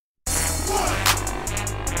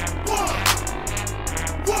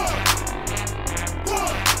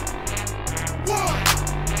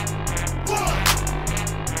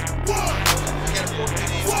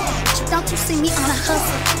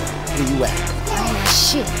hustle? Where you at? I ain't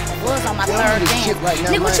shit. Was on my third dance. Right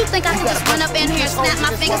now, Nigga, what you think I you can just run up in here and snap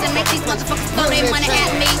my fingers and make these motherfuckers throw their money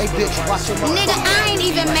at me? Hey, bitch, watch your mouth. Nigga, I ain't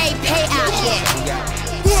even made payout yet.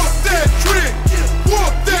 Walk that trick,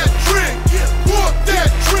 walk that trick, walk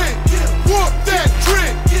that trick, walk that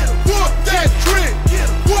trick, walk that trick,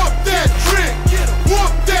 walk that trick,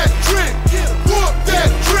 walk that trick, walk that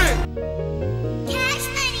trick. Cash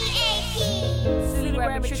money, AP. Silly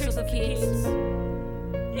rabbit tricks of kids.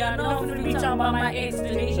 Y'all know I'm finna be talking about my ex,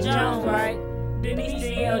 Denise Jones, right? Denise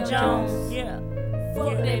D.L. Jones, yeah.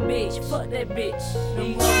 Fuck that bitch, fuck that bitch.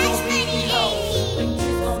 Them boys gon' be hoes, them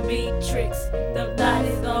tricks gon' be tricks. Them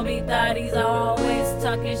thotties gon' be thotties, always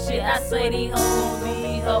talking shit. I say these hoes gon'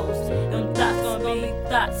 be hoes. Them thoughts gon' be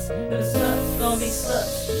thoughts. Them sluts gon' be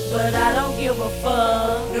sluts. But I don't give a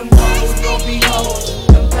fuck. Them hoes gon' be hoes.